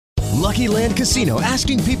Lucky Land Casino,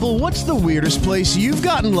 asking people, what's the weirdest place you've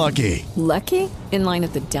gotten lucky? Lucky? In line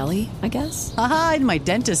at the deli, I guess? Aha, in my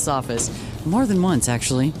dentist's office. More than once,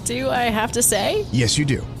 actually. Do I have to say? Yes, you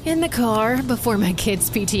do. In the car before my kids'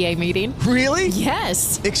 PTA meeting. Really?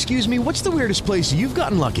 Yes. Excuse me, what's the weirdest place you've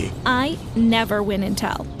gotten lucky? I never win and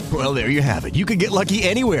tell. Well, there you have it. You can get lucky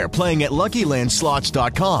anywhere, playing at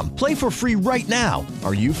LuckyLandSlots.com. Play for free right now.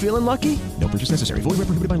 Are you feeling lucky? No purchase necessary. Void where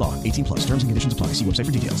prohibited by law. 18 plus. Terms and conditions apply. See website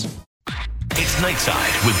for details. It's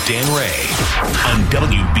Nightside with Dan Ray on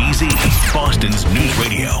WBZ, Boston's News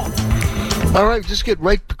Radio. All right, just get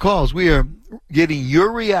right to calls. We are getting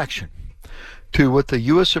your reaction to what the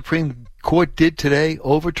U.S. Supreme Court did today,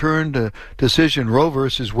 overturned a decision, Roe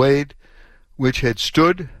versus Wade, which had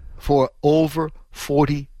stood for over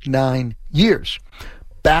 49 years.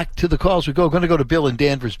 Back to the calls we go. Going to go to Bill in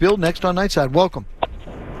Danvers. Bill, next on Nightside. Welcome.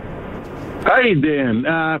 Hey, Dan.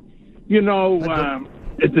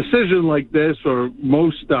 A decision like this, or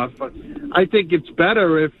most stuff, I think it's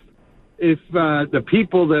better if the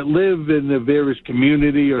people that live in the various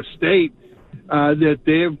community or state, that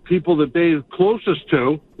they're people that they're closest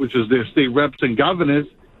to, which is their state reps and governors.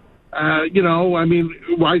 Why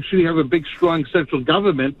should you have a big, strong central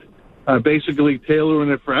government basically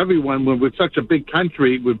tailoring it for everyone when we're such a big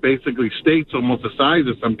country with basically states almost the size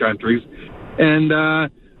of some countries, and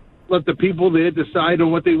let the people there decide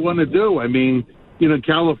on what they want to do. I mean, in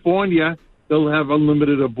California, they'll have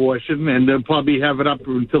unlimited abortion, and they'll probably have it up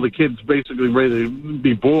until the kid's basically ready to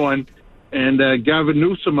be born. And Gavin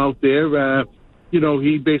Newsom out there,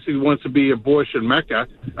 he basically wants to be abortion mecca.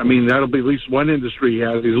 I mean, that'll be at least one industry he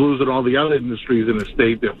has. He's losing all the other industries in the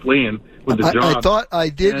state. They're fleeing with the job.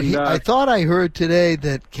 I thought I heard today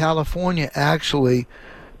that California actually,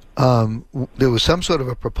 there was some sort of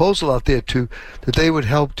a proposal out there that they would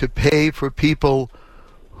help to pay for people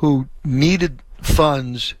who needed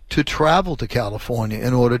funds to travel to California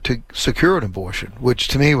in order to secure an abortion, which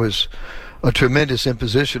to me was a tremendous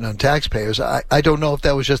imposition on taxpayers. I don't know if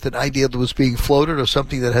that was just an idea that was being floated or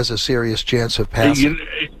something that has a serious chance of passing.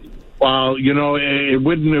 It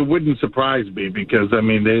wouldn't surprise me because, I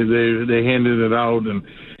mean, they handed it out, and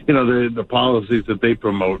the policies that they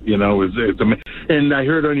promote, and I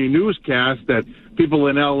heard on your newscast that people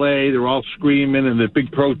in L.A., they're all screaming and the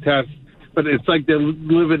big protests. But it's like they're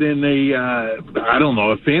living in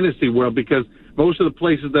a fantasy world, because most of the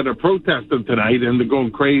places that are protesting tonight and they're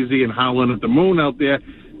going crazy and howling at the moon out there,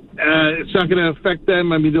 it's not going to affect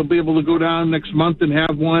them. I mean, they'll be able to go down next month and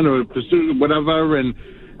have one or pursue whatever. And,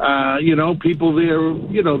 people there,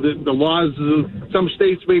 the laws, some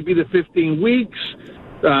states may be the 15 weeks.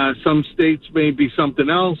 Some states may be something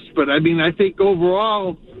else. But, I mean, I think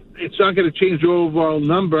overall it's not going to change the overall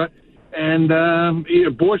number. And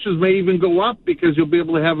abortions may even go up because you'll be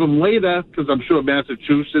able to have them later, because I'm sure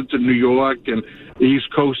Massachusetts and New York and the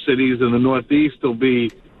East Coast cities and the Northeast will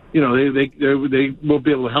be, they won't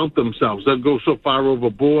be able to help themselves. They'll go so far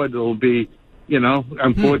overboard, it'll be,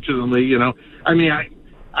 unfortunately, I mean,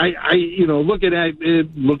 I looking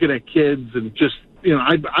at kids and just,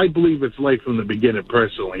 I believe it's life from the beginning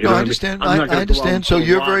personally. I understand. I understand. So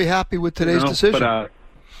you're very happy with today's decision. But,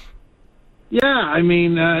 yeah, I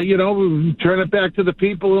mean, turn it back to the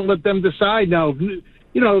people and let them decide. Now,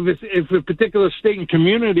 if a particular state and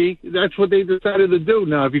community, that's what they decided to do.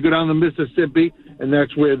 Now, if you go down to Mississippi, and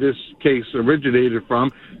that's where this case originated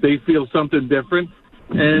from, they feel something different,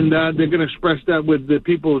 and they're going to express that with the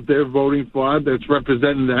people that they're voting for that's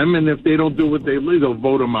representing them. And if they don't do what they'll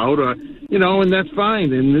vote them out, or, and that's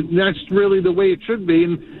fine. And that's really the way it should be.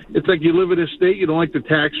 And it's like you live in a state, you don't like the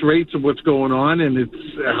tax rates of what's going on, and it's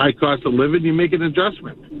a high cost of living, you make an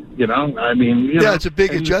adjustment. It's a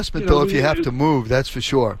big adjustment, though, if you have to move, that's for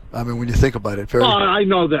sure. I mean, when you think about it. I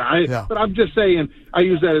know that. But I'm just saying, I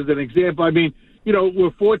use that as an example. I mean,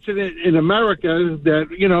 we're fortunate in America that,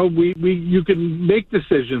 you can make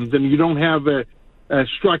decisions, and you don't have a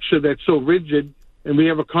structure that's so rigid. And we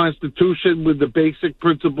have a constitution with the basic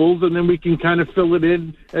principles, and then we can kind of fill it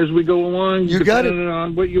in as we go along. You got it.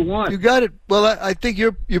 On what you want. You got it. Well, I think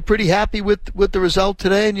you're pretty happy with the result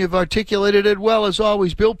today, and you've articulated it well as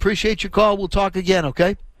always. Bill, appreciate your call. We'll talk again,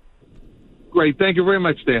 okay? Great. Thank you very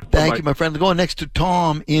much, Dan. Thank you, my friend. Going next to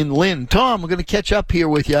Tom in Lynn. Tom, we're going to catch up here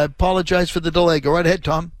with you. I apologize for the delay. Go right ahead,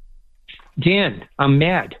 Tom. Dan, I'm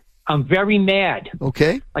mad. I'm very mad.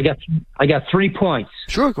 Okay. I got 3 points.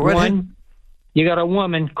 Sure, go right ahead. One, you got a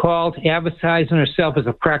woman called advertising herself as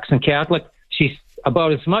a practicing Catholic. She's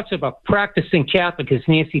about as much of a practicing Catholic as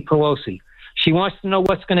Nancy Pelosi. She wants to know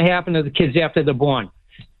what's going to happen to the kids after they're born.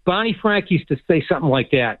 Bonnie Frank used to say something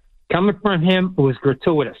like that. Coming from him, it was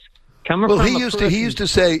gratuitous. Well, he used to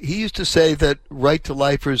say that right to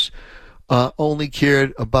lifers only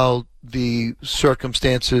cared about the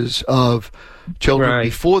circumstances of children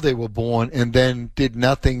before they were born, and then did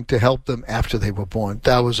nothing to help them after they were born.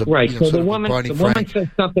 That was a right. You know, so the woman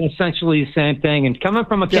said something essentially the same thing, and coming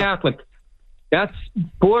from a Catholic, that's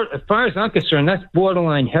as far as I'm concerned, that's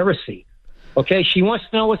borderline heresy. Okay, she wants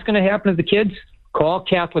to know what's going to happen to the kids. Call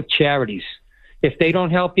Catholic Charities. If they don't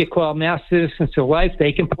help you, call Mass Citizens for Life.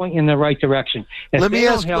 They can point you in the right direction. Let me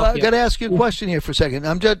ask. I got to ask you a question here for a second.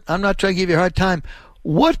 I'm not trying to give you a hard time.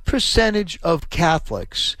 What percentage of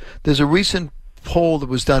Catholics? There's a recent poll that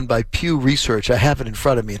was done by Pew Research. I have it in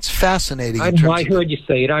front of me. It's fascinating. I heard you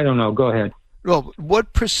say it. I don't know. Go ahead. Well,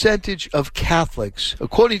 what percentage of Catholics,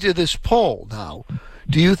 according to this poll now,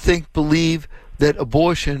 do you think believe that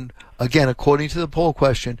abortion, again, according to the poll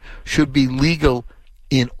question, should be legal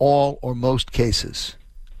in all or most cases?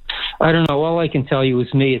 I don't know. All I can tell you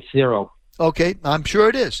is me. It's 0. Okay, I'm sure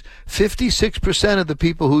it is. 56% of the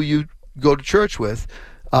people who you go to church with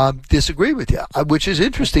disagree with you, which is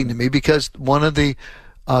interesting to me because one of the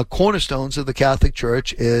cornerstones of the Catholic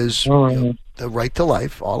Church is the right to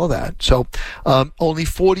life, all of that. So only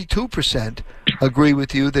 42% agree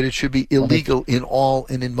with you that it should be illegal in all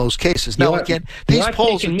and in most cases. Now, again, these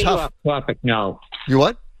polls are tough. Off topic now. You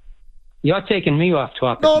what? You're taking me off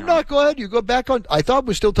topic. No, I'm not. Go ahead. You go back on. I thought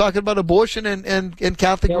we're still talking about abortion and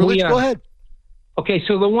Catholic religion. Go ahead. Okay,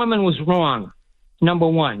 so the woman was wrong. Number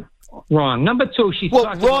one, wrong. Number two, she's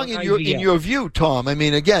wrong in your view, Tom. I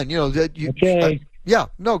mean, again, you know that you. Okay.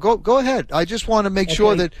 Go ahead. I just want to make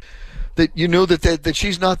sure that you know that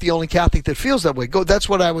she's not the only Catholic that feels that way. That's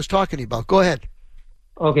what I was talking about. Go ahead.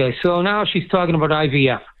 Okay, so now she's talking about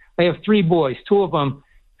IVF. I have 3 boys. 2 of them,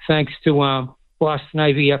 thanks to Boston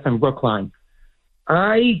IVF in Brookline.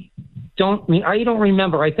 I don't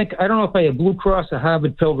remember. I don't know if I had Blue Cross or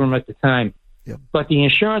Harvard Pilgrim at the time. Yep. But the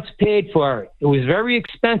insurance paid for it. It was very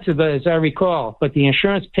expensive, as I recall, but the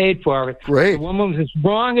insurance paid for it. Great. The woman was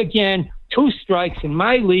wrong again. 2 strikes. In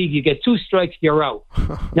my league, you get 2 strikes, you're out.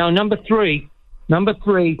 Now, number three.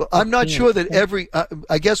 Well, I'm not sure that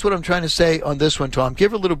I guess what I'm trying to say on this one, Tom,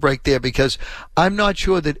 give a little break there because I'm not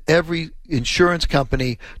sure that every insurance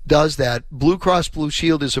company does that. Blue Cross Blue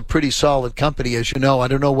Shield is a pretty solid company, as you know. I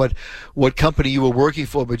don't know what company you were working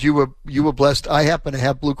for, but you were blessed. I happen to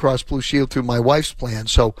have Blue Cross Blue Shield through my wife's plan,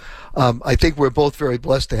 so I think we're both very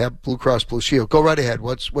blessed to have Blue Cross Blue Shield. Go right ahead.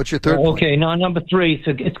 What's your third point? Okay, now number 3,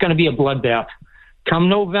 it's going to be a bloodbath. Come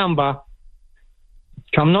November,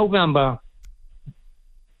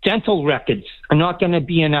 dental records are not going to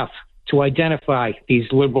be enough to identify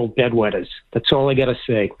these liberal bedwetters. That's all I got to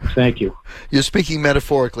say. Thank you. You're speaking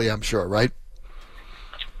metaphorically, I'm sure, right?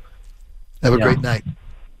 Have a great night.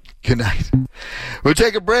 Good night. We'll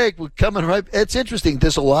take a break. We're coming right. It's interesting.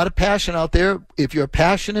 There's a lot of passion out there. If you're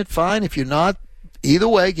passionate, fine. If you're not, either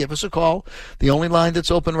way, give us a call. The only line that's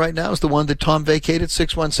open right now is the one that Tom vacated,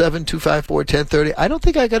 617-254-1030. I don't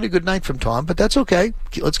think I got a good night from Tom, but that's okay.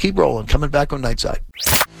 Let's keep rolling. Coming back on Nightside.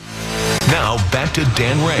 Now back to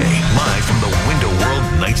Dan Ray, live from the Window World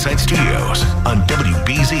Nightside Studios on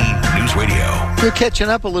WBZ News Radio. We're catching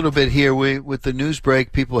up a little bit here with the news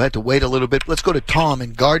break. People had to wait a little bit. Let's go to Tom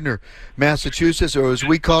in Gardner, Massachusetts, or as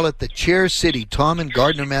we call it, the Chair City. Tom in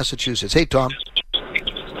Gardner, Massachusetts. Hey, Tom.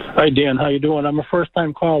 Hi, Dan. How you doing? I'm a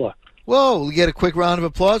first-time caller. Whoa, we get a quick round of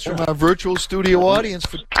applause from our virtual studio audience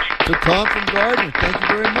for Tom from Gardner. Thank you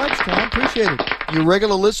very much, Tom. Appreciate it. You're a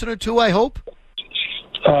regular listener, too, I hope?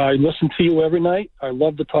 I listen to you every night. I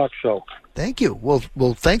love the talk show. Thank you. Well,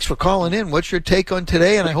 thanks for calling in. What's your take on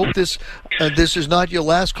today? And I hope this is not your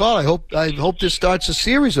last call. I hope this starts a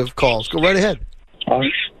series of calls. Go right ahead.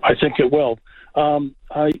 I think it will.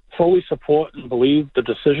 I fully support and believe the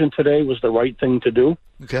decision today was the right thing to do.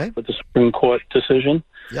 Okay. With the Supreme Court decision.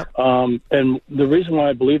 Yep. And the reason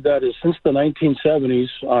why I believe that is since the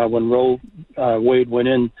 1970s, when Roe Wade went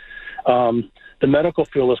in, the medical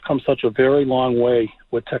field has come such a very long way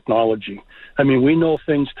with technology. I mean, we know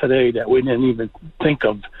things today that we didn't even think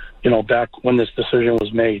of, back when this decision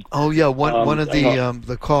was made. Oh, yeah. One of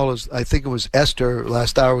the callers, I think it was Esther,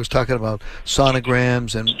 last hour was talking about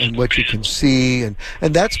sonograms and what you can see. And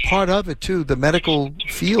that's part of it, too. The medical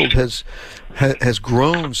field has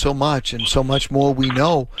grown so much and so much more we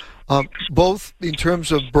know. Both in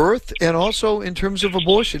terms of birth and also in terms of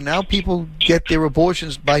abortion. Now people get their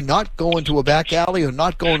abortions by not going to a back alley or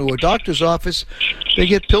not going to a doctor's office. They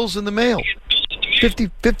get pills in the mail. 50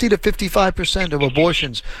 to 55% of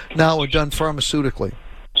abortions now are done pharmaceutically.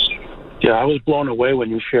 Yeah, I was blown away when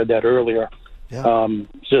you shared that earlier. Yeah.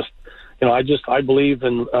 I believe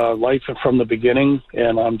in life from the beginning,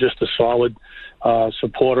 and I'm just a solid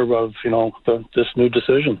supporter of this new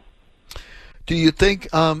decision. Do you think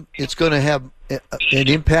it's going to have an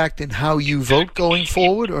impact in how you vote going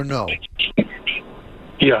forward, or no?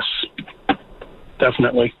 Yes,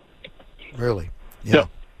 definitely. Really? Yeah.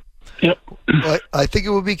 Yep. Well, I think it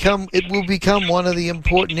will become one of the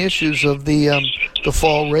important issues of the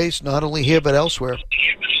fall race, not only here but elsewhere.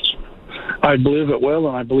 I believe it will,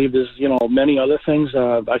 and I believe there's many other things.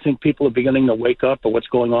 I think people are beginning to wake up at what's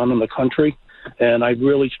going on in the country, and I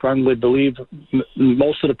really strongly believe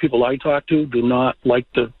most of the people I talk to do not like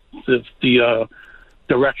the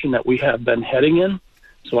direction that we have been heading in.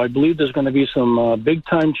 So I believe there's going to be some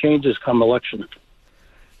big-time changes come election.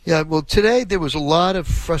 Yeah, well, today there was a lot of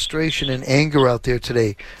frustration and anger out there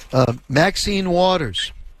today. Maxine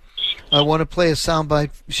Waters, I want to play a soundbite.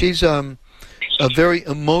 She's a very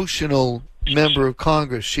emotional member of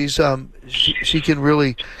Congress. She's she can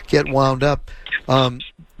really get wound up.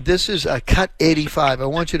 This is a Cut 85. I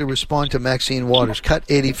want you to respond to Maxine Waters. Cut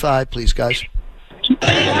 85, please, guys.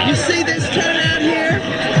 You see this turnout here?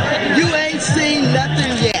 You ain't seen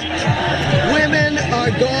nothing yet. Women are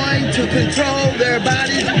going to control their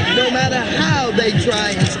bodies no matter how they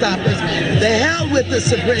try and stop us. The hell with the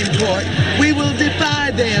Supreme Court. We will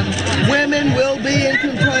defy them. Women will be in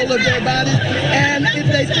control of their bodies. And if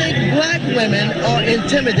they think black women are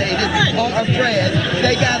intimidated or afraid,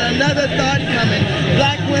 they got another thought coming.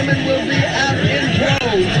 Black women will be out in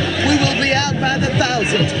droves. We will be out by the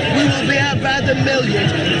thousands. We will be out by the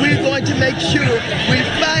millions. We're going to make sure we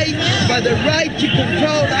fight for the right to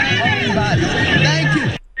control our own bodies. Thank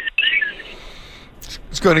you.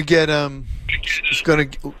 It's going to get a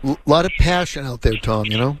lot of passion out there, Tom,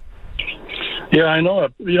 Yeah, I know.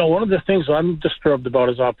 One of the things I'm disturbed about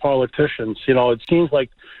is our politicians. It seems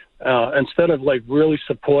like instead of really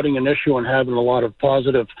supporting an issue and having a lot of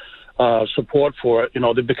positive support for it,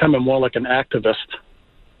 they're becoming more like an activist.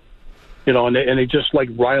 And they just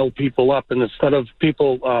rile people up, and instead of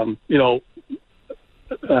people,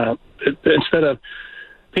 instead of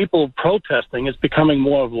people protesting, it's becoming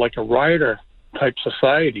more of like a rioter type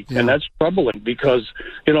society, and that's troubling because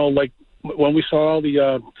when we saw all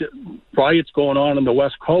the riots going on the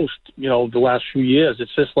West Coast, the last few years,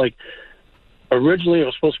 it's just originally it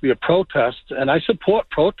was supposed to be a protest, and I support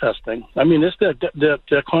protesting. I mean, it's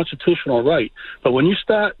their constitutional right. But when you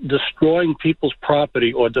start destroying people's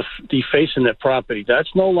property or defacing their property,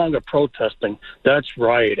 that's no longer protesting. That's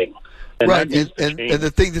rioting. Right, and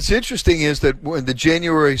the thing that's interesting is that when the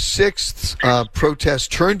January 6th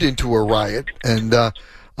protest turned into a riot, and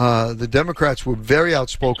the Democrats were very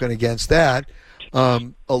outspoken against that,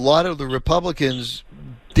 a lot of the Republicans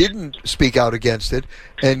didn't speak out against it,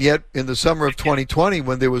 and yet in the summer of 2020,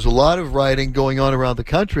 when there was a lot of rioting going on around the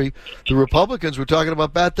country, the Republicans were talking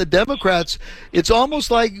about the Democrats. It's almost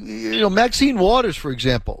like, Maxine Waters, for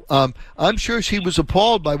example. I'm sure she was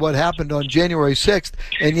appalled by what happened on January 6th,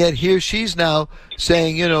 and yet here she's now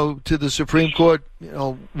saying, to the Supreme Court,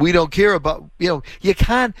 we don't care about,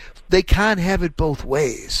 they can't have it both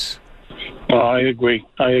ways. I agree,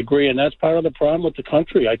 and that's part of the problem with the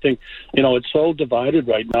country. I think, it's so divided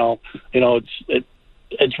right now.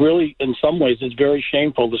 It's really, in some ways, it's very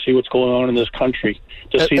shameful to see what's going on in this country.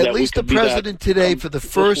 At least the president today, for the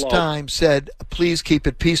first time, said, "Please keep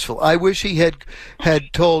it peaceful." I wish he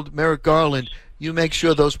had told Merrick Garland, "You make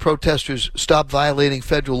sure those protesters stop violating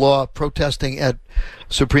federal law, protesting at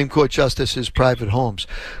Supreme Court justices' private homes."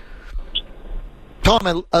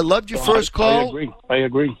 Tom, I loved your first call. I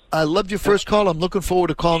agree. I loved your first call. I'm looking forward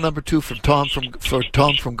to call number 2 from Tom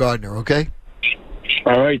from Gardner, okay?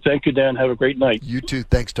 All right. Thank you, Dan. Have a great night. You too.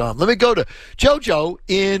 Thanks, Tom. Let me go to JoJo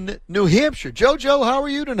in New Hampshire. JoJo, how are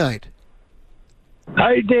you tonight?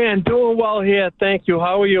 Hi, Dan. Doing well here. Thank you.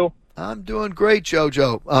 How are you? I'm doing great,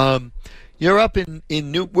 JoJo. You're up in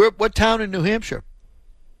what town in New Hampshire?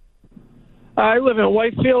 I live in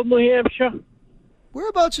Whitefield, New Hampshire.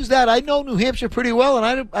 Whereabouts is that? I know New Hampshire pretty well,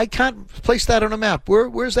 and I can't place that on a map.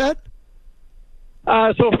 Where's that?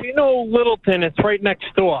 So if you know Littleton, it's right next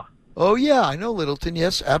door. Oh, yeah, I know Littleton.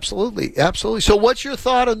 Yes, absolutely. Absolutely. So what's your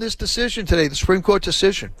thought on this decision today, the Supreme Court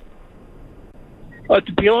decision?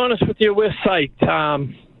 To be honest with you, with sight,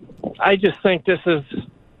 I just think this is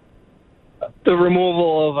the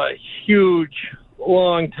removal of a huge,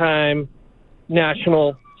 long-time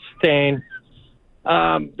national stain.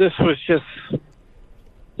 This was just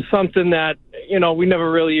something that, we never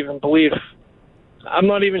really even believed. I'm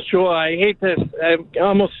not even sure. I hate this. I'm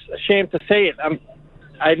almost ashamed to say it.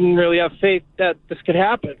 I didn't really have faith that this could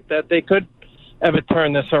happen, that they could ever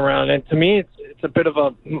turn this around. And to me, it's a bit of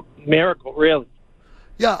a miracle, really.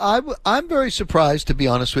 Yeah, I'm very surprised, to be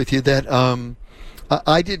honest with you, that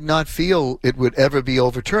I did not feel it would ever be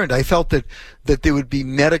overturned. I felt that there would be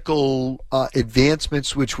medical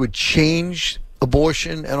advancements which would change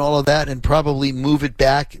abortion and all of that and probably move it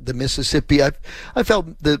back. The Mississippi, I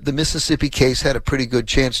felt the Mississippi case had a pretty good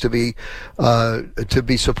chance to be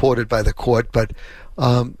supported by the court, but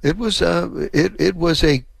it was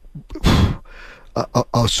a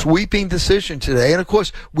sweeping decision today. And of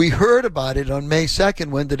course, we heard about it on May 2nd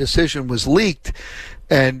when the decision was leaked.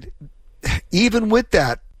 And even with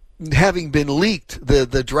that having been leaked,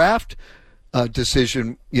 the draft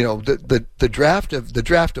decision, the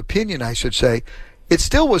draft opinion, I should say, it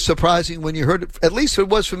still was surprising when you heard it. At least it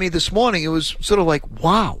was for me this morning. It was sort of like,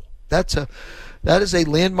 wow, that is a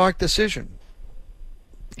landmark decision.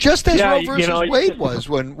 Just as Roe versus Wade was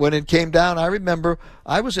when it came down. I remember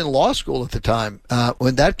I was in law school at the time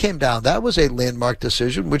when that came down. That was a landmark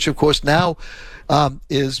decision, which of course now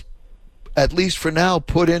is, at least for now,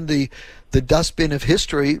 put in the dustbin of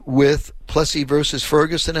history with Plessy versus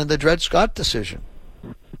Ferguson and the Dred Scott decision.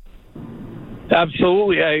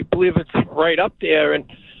 Absolutely. I believe it's right up there. And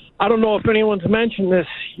I don't know if anyone's mentioned this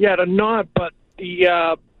yet or not, but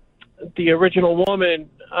the original woman,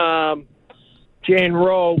 Jane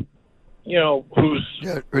Roe, who's...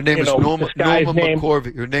 Yeah, her name was Norma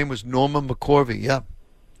McCorvey. Her name was Norma McCorvey, yeah.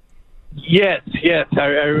 Yes.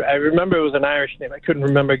 I remember it was an Irish name. I couldn't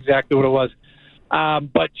remember exactly what it was.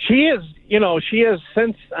 But she has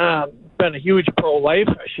since been a huge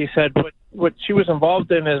pro-lifer. She said what she was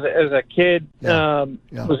involved in as a kid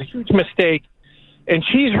was a huge mistake. And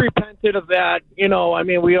she's repented of that. We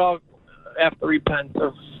all have to repent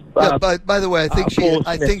of... by the way,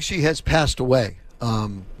 I think she has passed away.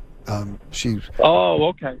 She's. Oh,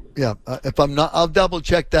 okay. Yeah. If I'm not, I'll double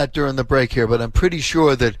check that during the break here. But I'm pretty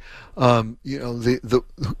sure that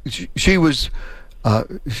she was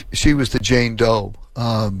the Jane Doe.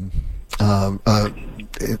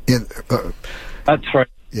 That's right.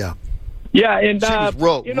 Yeah. Yeah, and she was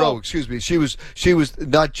Roe. Excuse me. She was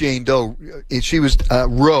not Jane Doe. She was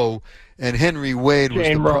Roe. And Henry Wade was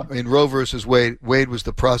in Roe versus Wade. Wade was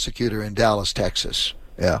the prosecutor in Dallas, Texas.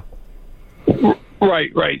 Yeah.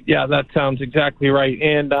 Right. Yeah, that sounds exactly right.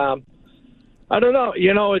 And I don't know.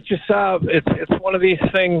 It's just it's one of these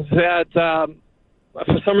things that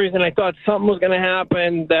for some reason I thought something was going to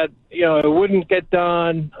happen that it wouldn't get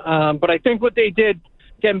done. But I think what they did,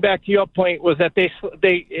 getting back to your point, was that they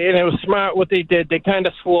and it was smart what they did. They kind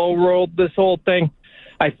of slow rolled this whole thing.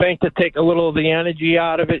 I think to take a little of the energy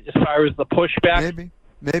out of it as far as the pushback.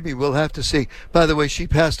 Maybe we'll have to see. By the way, she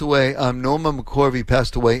passed away. Norma McCorvey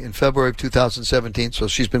passed away in February of 2017, so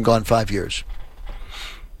she's been gone 5 years.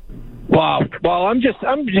 Wow. Well, I'm just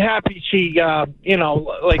happy she,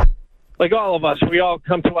 like all of us, we all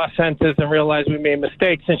come to our senses and realize we made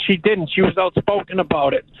mistakes, and she didn't. She was outspoken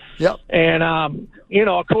about it. Yep. And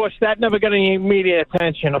of course, that never got any media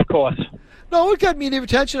attention. Of course. No, it got media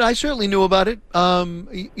attention. I certainly knew about it.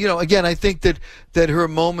 Again, I think that her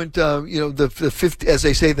moment, the 50, as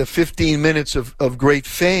they say, the 15 minutes of great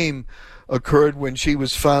fame occurred when she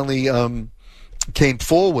was finally came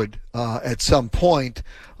forward at some point,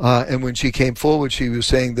 and when she came forward, she was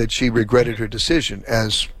saying that she regretted her decision,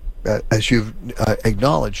 as you've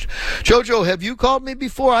acknowledged. JoJo, have you called me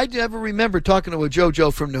before? I never remember talking to a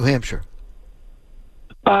JoJo from New Hampshire.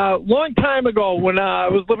 Long time ago, when I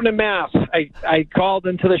was living in Mass, I called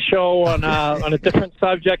into the show on a different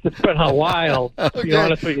subject. It's been a while, to be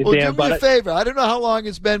honest with you, Dan. Do me a favor. I don't know how long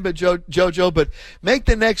it's been, but JoJo, but make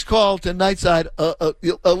the next call to Nightside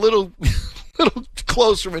a little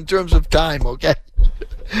closer in terms of time, okay?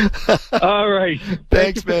 All right.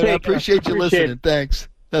 Thanks, man. I appreciate you listening. Thanks.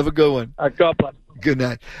 Have a good one. God bless. Good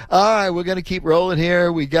night. All right, we're going to keep rolling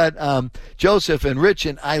here. We got Joseph and Rich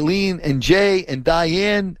and Eileen and Jay and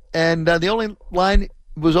Diane, and the only line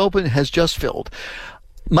was open has just filled.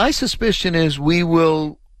 My suspicion is we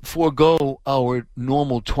will forego our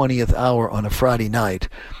normal 20th hour on a Friday night,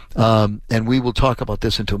 and we will talk about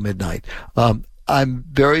this until midnight. I'm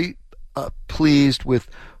very pleased with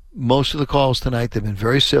most of the calls tonight. They've been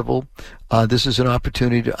very civil. This is an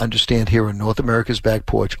opportunity to understand here in North America's Back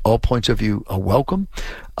Porch, all points of view are welcome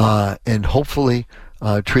and hopefully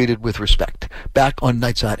treated with respect. Back on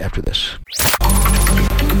Nightside after this.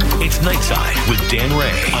 It's Nightside with Dan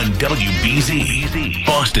Ray on WBZ,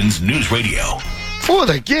 Boston's News Radio. For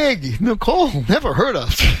the gig, Nicole, never heard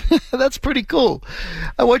of. That's pretty cool.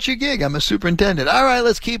 What's your gig? I'm a superintendent. All right,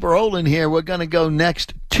 let's keep rolling here. We're going to go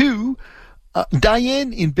next to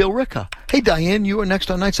Diane in Billerica. Hey, Diane, you are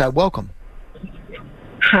next on Nightside. Welcome.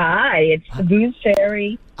 Hi, it's the Booze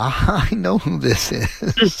Fairy. I know who this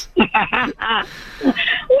is. Well,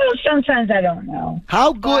 sometimes I don't know.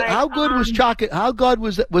 How good was chocolate? How good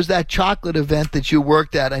was that chocolate event that you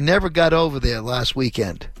worked at? I never got over there last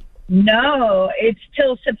weekend. No, it's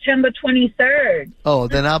till September 23rd. Oh,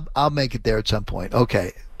 then I'll make it there at some point.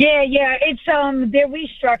 Okay. Yeah, it's they're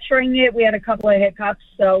restructuring it. We had a couple of hiccups,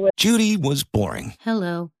 so Judy was boring.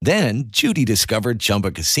 Hello. Then Judy discovered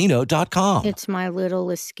ChumbaCasino.com. It's my little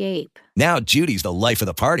escape. Now Judy's the life of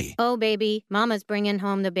the party. Oh, baby, mama's bringing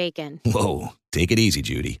home the bacon. Whoa, take it easy,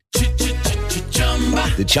 Judy.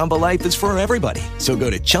 The Chumba life is for everybody. So go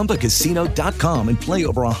to ChumbaCasino.com and play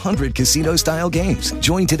over 100 casino-style games.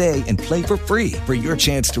 Join today and play for free for your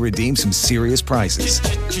chance to redeem some serious prizes.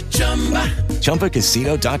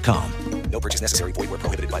 ChumbaCasino.com. No purchase necessary. Void where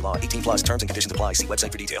prohibited by law. 18 plus terms and conditions apply. See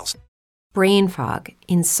website for details. Brain fog,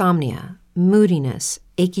 insomnia, moodiness,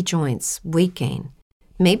 achy joints, weight gain.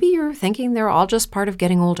 Maybe you're thinking they're all just part of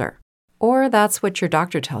getting older. Or that's what your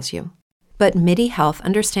doctor tells you. But MIDI Health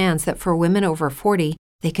understands that for women over 40,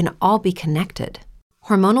 they can all be connected.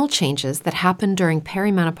 Hormonal changes that happen during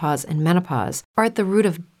perimenopause and menopause are at the root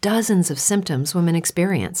of dozens of symptoms women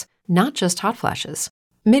experience, not just hot flashes.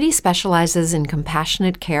 MIDI specializes in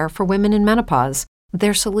compassionate care for women in menopause.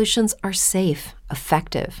 Their solutions are safe,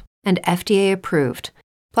 effective, and FDA approved.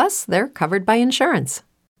 Plus, they're covered by insurance.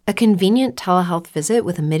 A convenient telehealth visit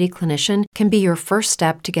with a MIDI clinician can be your first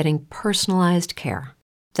step to getting personalized care.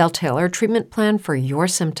 They'll tailor a treatment plan for your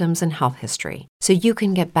symptoms and health history, so you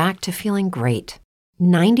can get back to feeling great.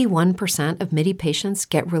 91% of MIDI patients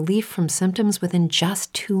get relief from symptoms within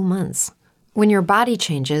just 2 months. When your body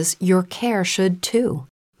changes, your care should too.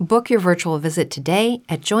 Book your virtual visit today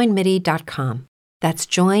at joinmidi.com. That's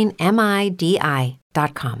joinmidi.com.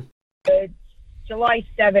 July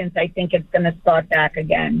 7th, I think it's going to start back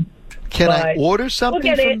again. Can I order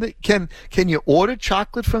something from the? Can you order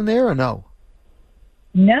chocolate from there or no?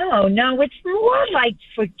 No, it's more like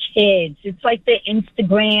for kids. It's like the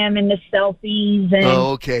Instagram and the selfies. And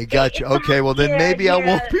oh, okay, gotcha. Okay, well then maybe I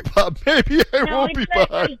won't be. Maybe I won't be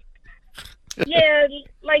behind. Yeah,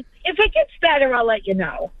 like if it gets better, I'll let you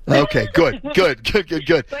know. Okay, good.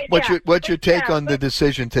 What's your take on the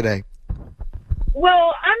decision today?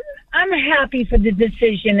 Well, I'm happy for the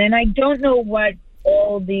decision, and I don't know what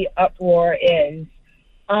all the uproar is.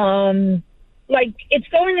 Like, it's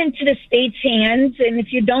going into the state's hands, and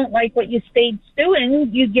if you don't like what your state's doing,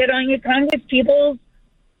 you get on your Congress people's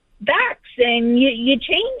backs and you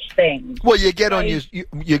change things. Well, you get on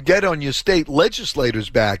your state legislators'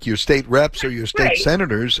 back, your state reps or your state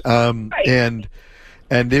senators, and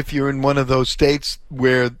if you're in one of those states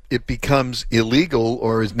where it becomes illegal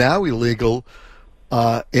or is now illegal,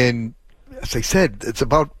 and as I said, it's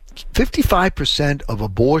about 55% of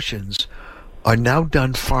abortions are now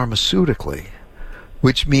done pharmaceutically.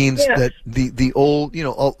 Which means that the old,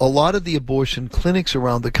 a lot of the abortion clinics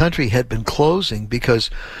around the country had been closing because,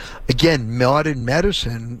 again, modern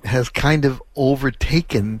medicine has kind of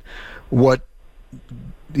overtaken what,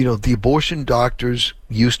 the abortion doctors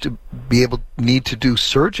used to need to do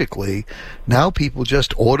surgically. Now people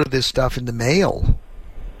just order this stuff in the mail.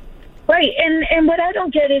 Right, and what I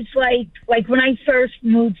don't get is like when I first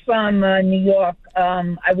moved from New York,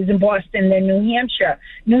 I was in Boston, then New Hampshire.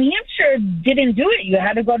 New Hampshire didn't do it. You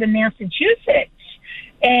had to go to Massachusetts,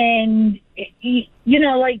 and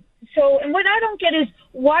so. And what I don't get is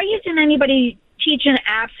why isn't anybody teaching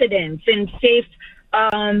abstinence and safe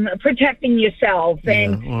protecting yourself?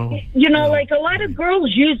 And like a lot of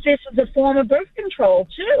girls use this as a form of birth control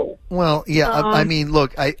too. Well, yeah, I mean,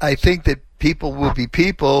 look, I think that people will be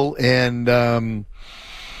people, and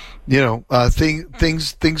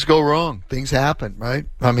things go wrong, things happen, right?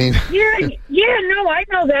 I mean, no, I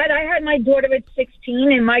know that. I had my daughter at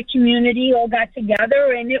 16, and my community all got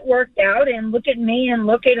together, and it worked out. And look at me, and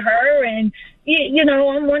look at her, and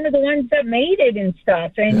I'm one of the ones that made it and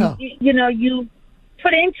stuff. And you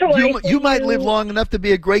put into it. You might live long enough to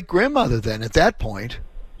be a great grandmother then. At that point.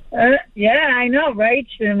 Yeah, I know, right?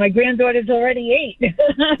 My granddaughter's already 8.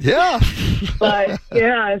 Yeah. But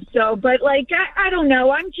I don't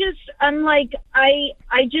know. I just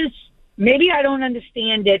maybe I don't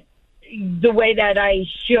understand it the way that I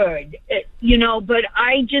should, but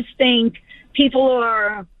I just think people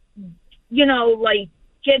are,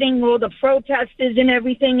 getting all the protesters and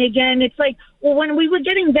everything again. It's like, well, when we were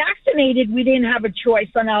getting vaccinated, we didn't have a choice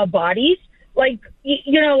on our bodies. But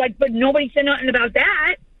nobody said nothing about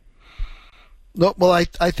that. No, well, I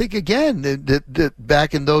think, again, that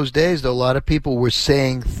back in those days, a lot of people were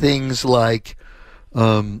saying things like,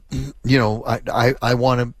 I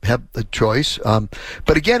want to have the choice.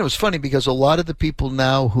 But again, it was funny because a lot of the people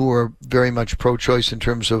now who are very much pro-choice in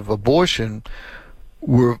terms of abortion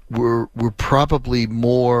were probably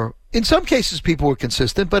more. In some cases, people were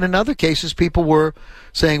consistent, but in other cases, people were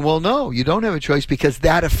saying, well, no, you don't have a choice because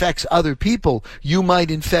that affects other people. You might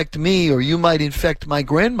infect me or you might infect my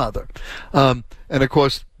grandmother. And, of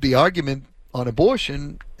course, the argument on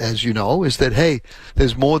abortion, as you know, is that, hey,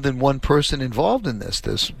 there's more than one person involved in this.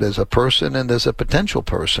 There's a person and there's a potential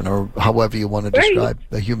person, or however you want to describe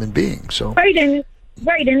a human being. So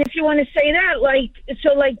Right, and if you want to say that,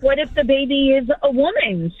 what if the baby is a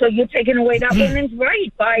woman? So you're taking away that woman's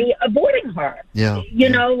right by aborting her. Yeah.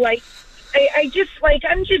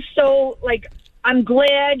 I'm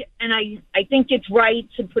glad, and I think it's right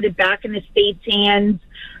to put it back in the state's hands,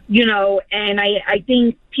 and I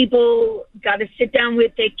think people got to sit down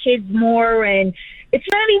with their kids more, and it's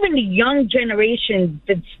not even the young generation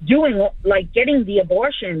that's getting the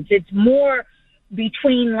abortions. It's more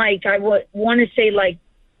between I would want to say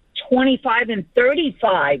 25 and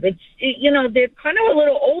 35. They're kind of a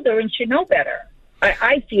little older and should know better.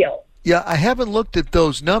 I feel. Yeah, I haven't looked at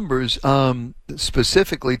those numbers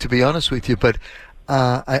specifically, to be honest with you, but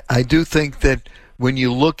I do think that when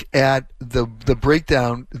you look at the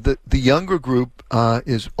breakdown, the younger group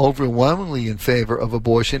is overwhelmingly in favor of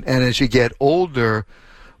abortion, and as you get older,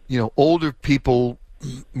 older people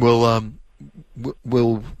will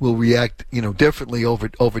react differently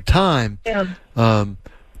over time. Yeah.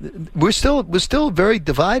 We're still very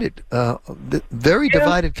divided,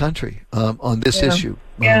 divided country on this issue.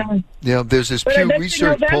 There's this Pew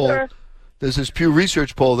Research poll. There's this Pew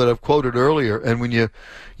Research poll that I've quoted earlier, and when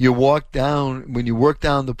you work down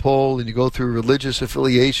the poll and you go through religious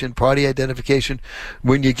affiliation, party identification,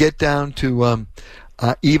 when you get down to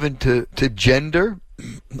even to gender.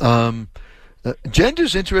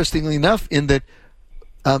 Gender's interestingly enough in that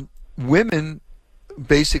women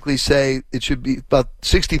basically say it should be about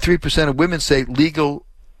 63% of women say legal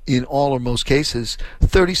in all or most cases.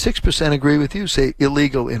 36% agree with you, say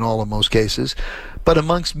illegal in all or most cases. But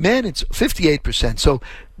amongst men, it's 58%. So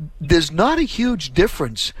there's not a huge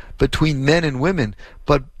difference between men and women,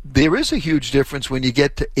 but there is a huge difference when you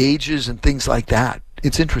get to ages and things like that.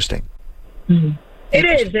 It's interesting. Mm-hmm. It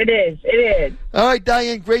is. All right,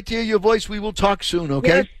 Diane, great to hear your voice. We will talk soon,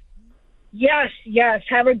 okay? Yes.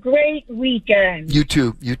 Have a great weekend. You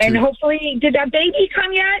too. And hopefully, did that baby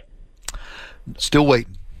come yet? Still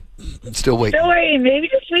waiting. Maybe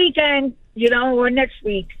this weekend, or next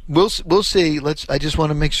week. We'll see. I just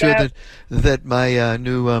want to make sure that my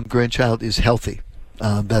new grandchild is healthy.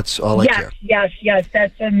 That's all I care. Yes.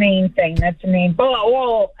 That's the main thing.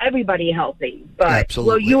 Well, everybody healthy. But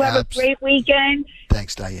absolutely. You have a great weekend.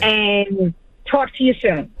 Thanks, Diane. And talk to you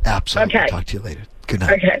soon. Absolutely. Okay. Talk to you later. Good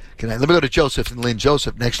night. Okay. Good night. Let me go to Joseph and Lynn.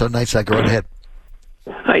 Joseph, next on Nightside. Go right ahead.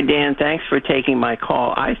 Hi, Dan. Thanks for taking my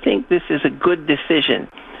call. I think this is a good decision.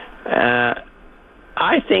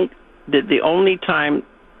 I think that the only time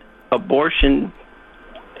abortion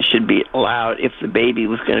should be allowed if the baby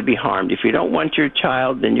was going to be harmed. If you don't want your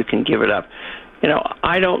child, then you can give it up.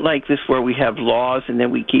 I don't like this where we have laws and then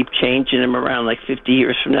we keep changing them around. 50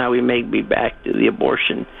 years from now, we may be back to the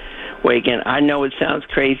abortion way again. I know it sounds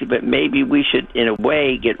crazy, but maybe we should, in a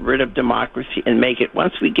way, get rid of democracy and make it,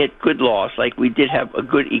 once we get good laws, like we did have a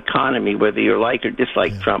good economy, whether you like or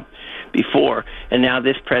dislike Trump before, and now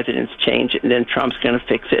this president's changed it, and then Trump's going to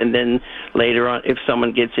fix it, and then later on, if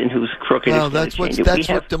someone gets in who's crooked, that's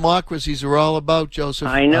what democracies are all about, Joseph.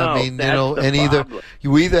 I know. I mean,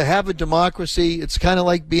 you either have a democracy. It's kind of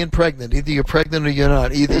like being pregnant. Either you're pregnant or you're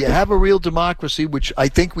not. Either you have a real democracy, which I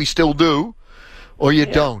think we still do, or you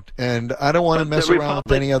don't. And I don't want to mess around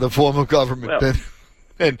with any other form of government.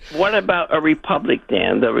 Well, what about a republic,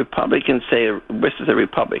 Dan? The Republicans say this is a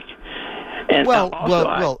republic. And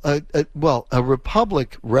a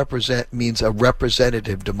republic means a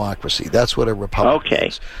representative democracy. That's what a republic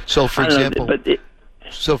is. So, for example,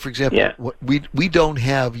 we don't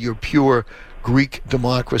have your pure Greek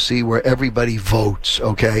democracy where everybody votes,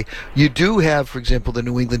 okay? You do have, for example, the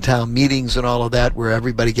New England town meetings and all of that where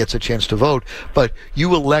everybody gets a chance to vote, but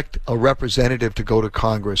you elect a representative to go to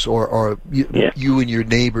Congress or you and your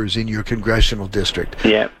neighbors in your congressional district.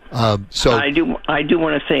 Yeah. So I do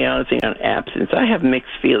want to say another thing on abstinence. I have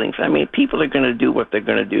mixed feelings. I mean, people are going to do what they're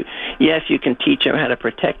going to do. Yes, you can teach them how to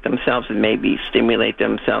protect themselves and maybe stimulate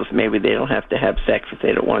themselves. Maybe they don't have to have sex if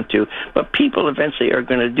they don't want to. But people eventually are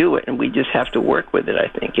going to do it, and we just have to work with it, I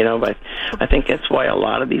think. But I think that's why a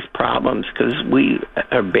lot of these problems, because we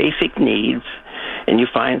are basic needs, and you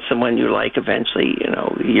find someone you like eventually,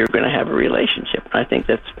 you're going to have a relationship. I think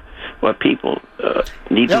that's what people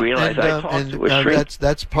need to realize. I talked to a shrink.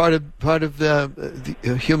 That's part of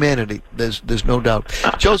the humanity. There's no doubt.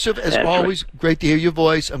 Joseph, as always, great to hear your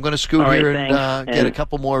voice. I'm going to scoot here and get a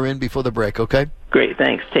couple more in before the break. Okay. Great.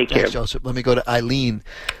 Thanks. Take care, Joseph. Let me go to Eileen.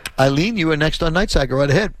 Eileen, you are next on Nightside. Go right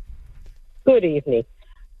ahead. Good evening.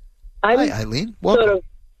 Hi, Eileen. Welcome. Sort of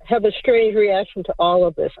have a strange reaction to all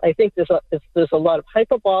of this. I think there's a lot of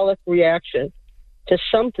hyperbolic reaction to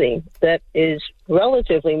something that is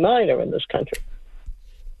relatively minor in this country.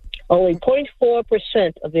 Only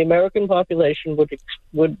 0.4% of the American population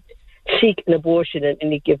would seek an abortion in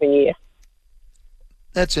any given year.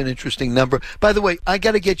 That's an interesting number. By the way, I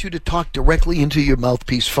got to get you to talk directly into your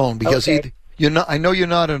mouthpiece phone because you're not. I know you're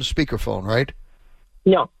not on a speakerphone, right?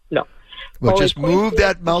 No. Well, just move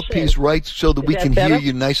that mouthpiece right so that we can hear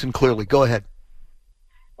you nice and clearly. Go ahead.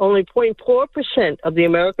 Only 0.4% of the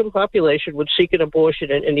American population would seek an abortion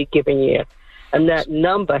in any given year, and that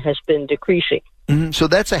number has been decreasing. Mm-hmm. So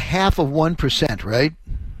that's 0.5%, right?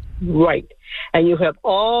 Right. And you have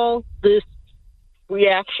all this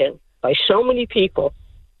reaction by so many people.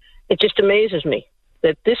 It just amazes me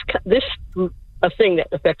that this a thing that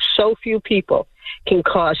affects so few people can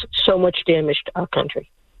cause so much damage to our country.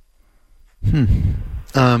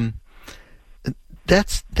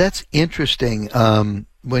 That's interesting.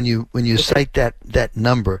 When you cite that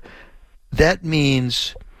number, that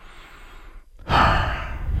means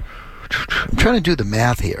I'm trying to do the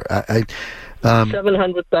math here.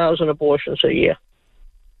 700,000 abortions a year.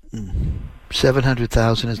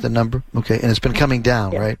 700,000 is the number. Okay, and it's been coming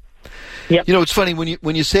down, right? Yep. You know, it's funny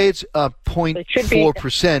when you say it's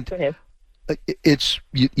 0.4%. It's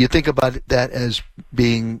you think about that as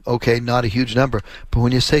being not a huge number, but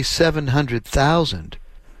when you say 700,000,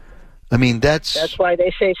 I mean that's why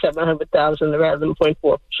they say 700,000 rather than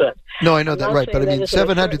 0.4%. No, I know that, right, but I mean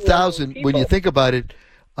 700,000 when you think about it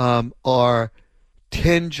are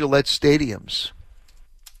 10 Gillette stadiums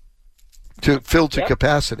to fill to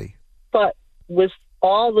capacity. But with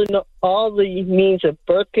all the means of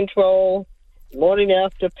birth control, morning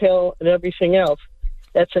after pill, and everything else.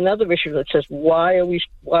 That's another issue that says why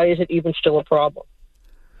is it even still a problem?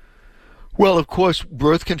 Well, of course,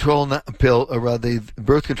 birth control and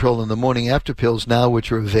the morning after pills now,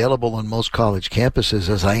 which are available on most college campuses,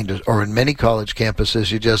 or in many college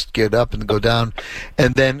campuses, you just get up and go down,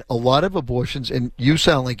 and then a lot of abortions. And you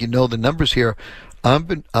sound like you know the numbers here.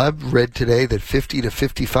 I've read today that 50 to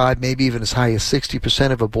 55, maybe even as high as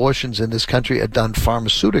 60% of abortions in this country are done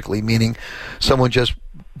pharmaceutically, meaning someone just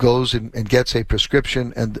goes and gets a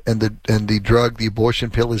prescription and the drug, the abortion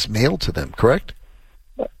pill, is mailed to them, correct?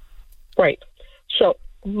 Right. So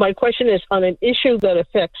my question is, on an issue that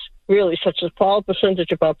affects really such a small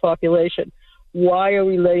percentage of our population, why are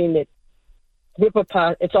we letting it rip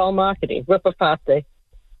apart? It's all marketing, rip apart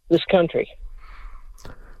this country.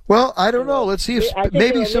 Well, I don't know. Let's see if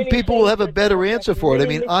maybe some people will have a better answer for it. I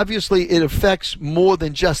mean, obviously it affects more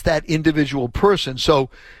than just that individual person. So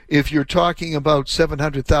if you're talking about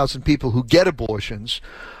 700,000 people who get abortions,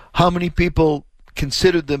 how many people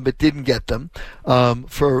considered them but didn't get them?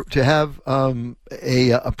 To have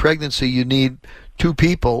a pregnancy, you need 2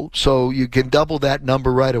 people, so you can double that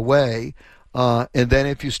number right away. And then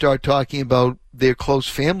if you start talking about their close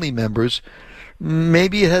family members,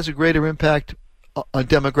 maybe it has a greater impact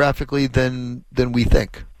demographically than we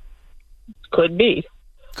think. Could be.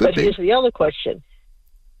 But here's the other question.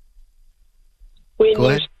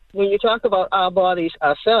 When you talk about our bodies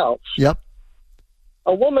ourselves, yep,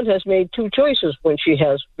 a woman has made 2 choices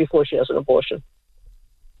before she has an abortion.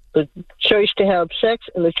 The choice to have sex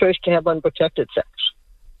and the choice to have unprotected sex.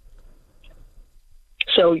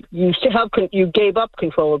 So you gave up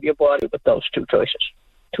control of your body with those 2 choices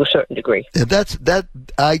to a certain degree.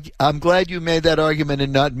 I'm glad you made that argument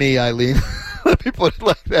and not me, Eileen. Let me put it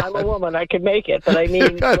like that. I'm a woman; I can make it, but I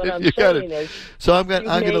mean, what I'm saying is. So I'm going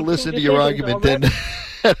to listen to your argument then.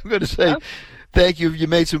 I'm going to say, thank you. You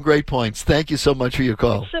made some great points. Thank you so much for your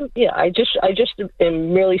call. I just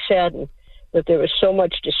am really saddened that there is so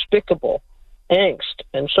much despicable angst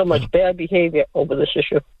and so much bad behavior over this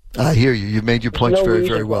issue. I hear you. You made your points very,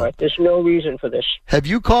 very well. There's no reason for this. Have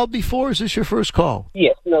you called before? Is this your first call?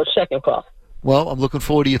 Yes. No, second call. Well, I'm looking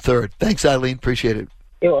forward to your third. Thanks, Eileen. Appreciate it.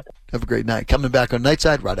 You're welcome. Have a great night. Coming back on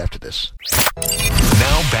Nightside right after this.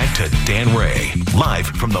 Now back to Dan Ray, live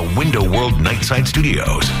from the Window World Nightside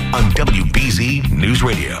Studios on WBZ News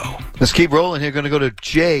Radio. Let's keep rolling here. Going to go to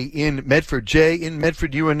Jay in Medford. Jay in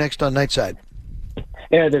Medford, you are next on Nightside.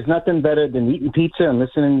 Yeah, there's nothing better than eating pizza and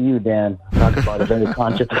listening to you, Dan, talk about a very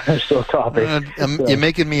controversial topic. You're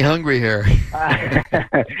making me hungry here.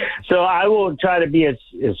 So I will try to be as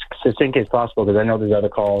succinct as possible because I know there's other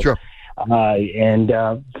calls. Sure.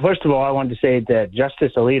 First of all, I wanted to say that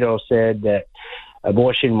Justice Alito said that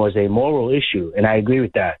abortion was a moral issue, and I agree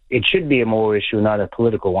with that. It should be a moral issue, not a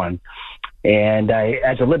political one. And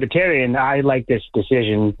as a libertarian, I like this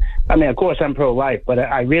decision. I mean, of course, I'm pro-life, but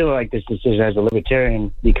I really like this decision as a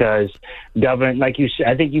libertarian because like you said,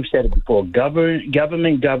 I think you've said it before,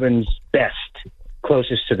 government governs best,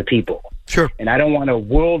 closest to the people. Sure. And I don't want a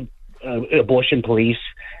world abortion police,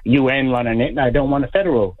 UN running it, and I don't want a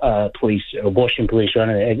federal abortion police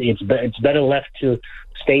running it. It's better left to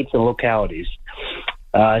states and localities.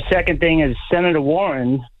 Second thing is Senator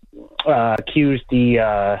Warren accused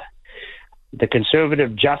the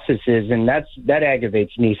conservative justices, and that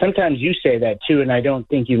aggravates me. Sometimes you say that too, and I don't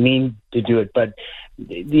think you mean to do it, but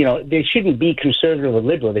they shouldn't be conservative or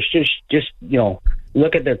liberal. They should just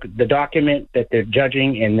look at the document that they're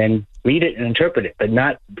judging and then read it and interpret it, but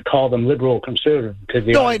not call them liberal or conservative.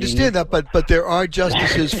 No, I understand that, but there are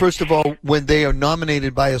justices, first of all, when they are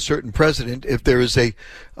nominated by a certain president, if there is a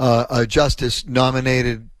justice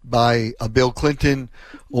nominated by a Bill Clinton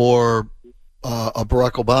or a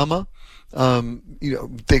Barack Obama,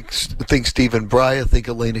 think Stephen Breyer, think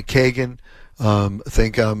Elena Kagan,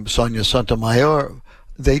 think Sonia Sotomayor,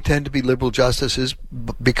 they tend to be liberal justices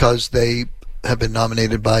because they have been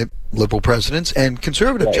nominated by liberal presidents and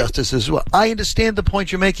conservative justices as well. I understand the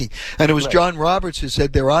point you're making. And it was John Roberts who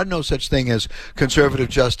said there are no such thing as conservative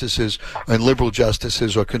justices and liberal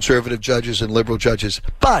justices or conservative judges and liberal judges.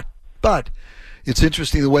 But it's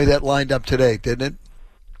interesting the way that lined up today, didn't it?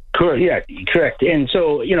 Correct. Yeah, correct. And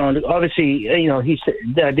so, obviously,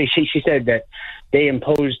 she said that they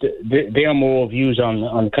imposed their moral views on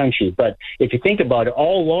the country. But if you think about it,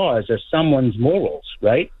 all laws are someone's morals,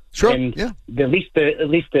 right? Sure. And at least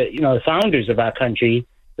the founders of our country,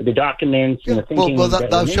 the documents and the thinking. Well,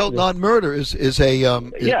 thou shalt not murder is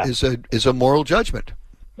a moral judgment.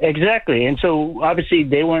 Exactly. And so obviously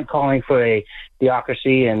they weren't calling for a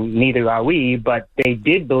theocracy, and neither are we. But they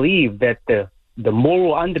did believe that the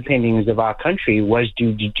moral underpinnings of our country was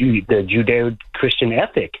the Judeo-Christian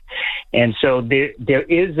ethic. And so there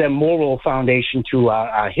is a moral foundation to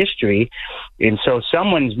our history. And so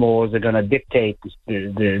someone's morals are going to dictate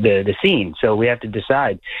the scene. So we have to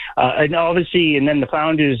decide. And obviously, and then the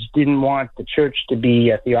founders didn't want the church to be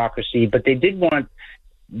a theocracy, but they did want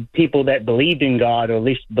people that believed in God, or at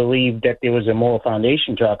least believed that there was a moral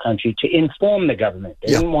foundation to our country, to inform the government.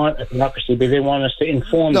 They didn't want a democracy, but they want us to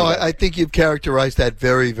inform. No, I think you've characterized that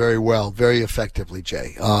very, very well, very effectively,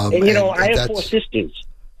 Jay. I have 4 sisters.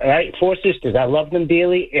 All right, 4 sisters. I love them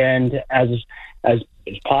dearly, and as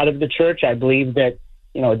part of the church, I believe that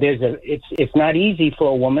it's not easy for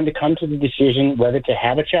a woman to come to the decision whether to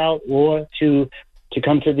have a child or to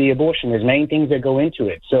come to the abortion. There's many things that go into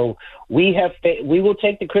it. So we will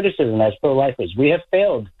take the criticism as pro-lifers. We have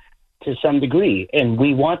failed to some degree, and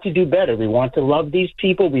we want to do better. We want to love these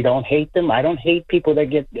people. We don't hate them. I don't hate people that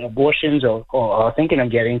get abortions or are thinking of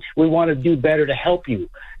getting. We want to do better to help you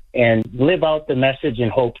and live out the message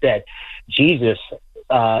and hope that Jesus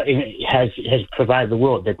has provided the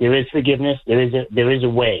world, that there is forgiveness, there is a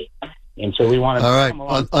way. And so we want to. All right.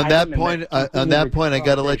 On that point, I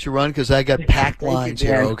got to let you run because I got packed lines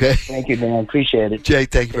here. Okay. Thank you, Dan. Appreciate it. Jay,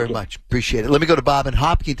 thank you very much. Appreciate it. Let me go to Bob in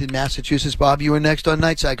Hopkinton, Massachusetts. Bob, you were next on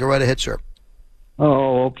Nightside. Go right ahead, sir.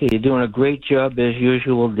 Oh, okay. You're doing a great job as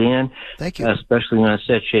usual, Dan. Thank you. Especially on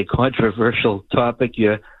such a controversial topic.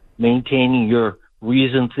 You're maintaining your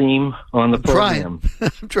reason theme on the program.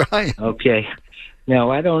 I'm trying. Okay.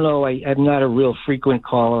 Now, I don't know. I'm not a real frequent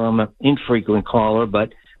caller. I'm an infrequent caller,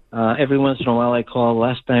 but every once in a while I call.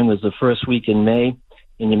 Last time was the first week in May,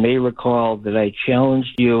 and you may recall that I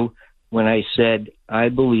challenged you when I said, I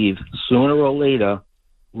believe sooner or later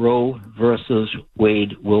Roe versus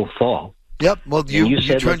Wade will fall. Yep, well, you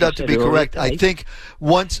turned out to be correct. I think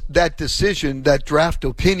once that decision, that draft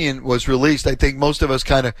opinion was released, I think most of us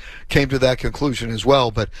kind of came to that conclusion as well.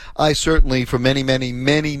 But I certainly, for many, many,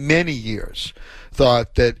 many, many years,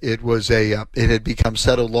 thought that it was it had become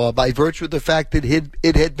settled law by virtue of the fact that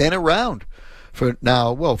it had been around for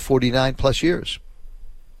now, 49 plus years.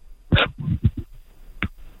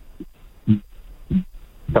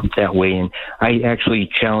 That way, and I actually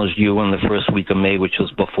challenged you in the first week of May, which was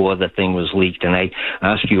before the thing was leaked, and I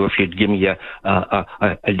asked you if you'd give me a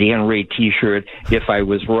Dan Ray T-shirt if I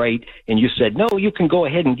was right, and you said no, you can go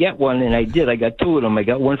ahead and get one, and I did. I got 2 of them. I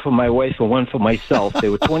got one for my wife and one for myself. They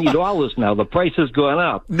were $20 now. The price has gone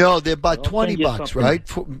up. No, they're about $20, right?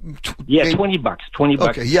 Yeah, $20. $20.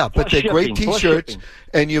 Okay, yeah, but they're great T-shirts,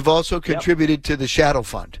 and you've also contributed to the Shadow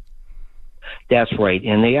Fund. That's right,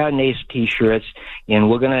 and they are nice T-shirts, and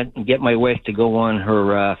we're going to get my wife to go on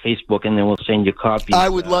her Facebook, and then we'll send you copies. I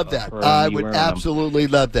would love that. I would absolutely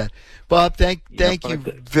love that. Bob, thank you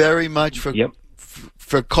very much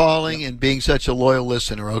for calling and being such a loyal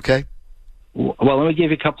listener, okay? Well, let me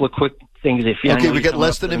give you a couple of quick things. Okay, we got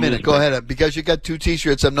less than a minute. Go ahead. Because you got 2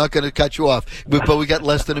 T-shirts, I'm not going to cut you off, but we got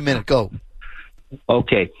less than a minute. Go.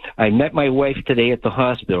 Okay, I met my wife today at the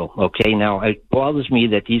hospital. Okay, now it bothers me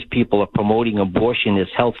that these people are promoting abortion as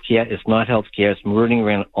health care. It's not health care. It's murdering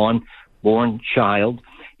an unborn child.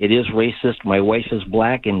 It is racist. My wife is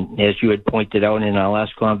black, and as you had pointed out in our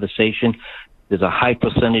last conversation, there's a high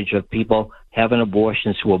percentage of people having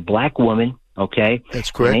abortions who are black women. Okay,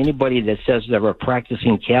 that's correct. And anybody that says they're a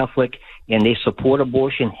practicing Catholic and they support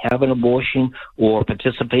abortion, have an abortion, or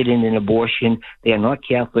participate in an abortion, they are not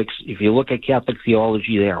Catholics. If you look at Catholic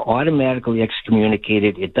theology, they are automatically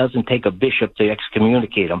excommunicated. It doesn't take a bishop to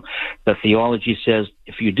excommunicate them. The theology says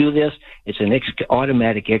if you do this, it's an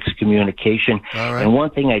automatic excommunication. All right. And one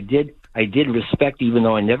thing I did respect, even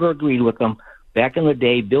though I never agreed with them, back in the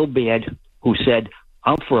day, Bill Baird, who said,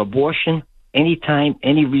 I'm for abortion, anytime,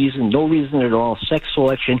 any reason, no reason at all, sex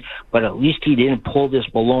selection, but at least he didn't pull this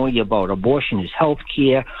baloney about abortion is health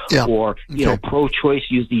care or, you know, pro-choice,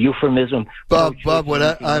 use the euphemism. Bob,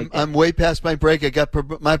 I'm way past my break. I got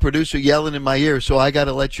my producer yelling in my ear, so I got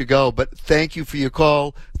to let you go. But thank you for your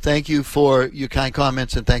call. Thank you for your kind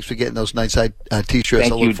comments, and thanks for getting those Nightside T-shirts.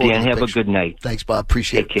 Thank you, Dan. Have a good night. Thanks, Bob.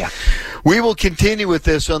 Appreciate it. Take care. We will continue with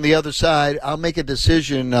this on the other side. I'll make a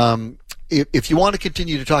decision. If you want to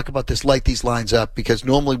continue to talk about this, light these lines up, because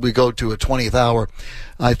normally we go to a 20th hour.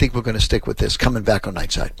 I think we're going to stick with this. Coming back on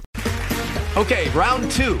Nightside. Okay, round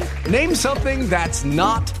 2. Name something that's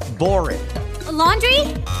not boring. A laundry?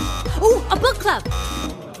 Ooh, a book club.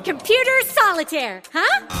 Computer solitaire,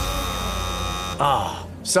 huh? Ah,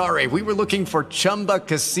 sorry, we were looking for Chumba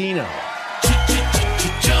Casino.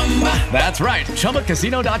 That's right.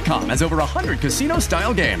 ChumbaCasino.com has over 100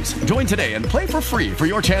 casino-style games. Join today and play for free for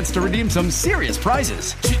your chance to redeem some serious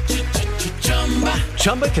prizes.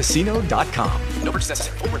 ChumbaCasino.com. No purchase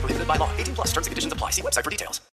necessary. Void where prohibited by law. 18+ terms and conditions apply. See website for details.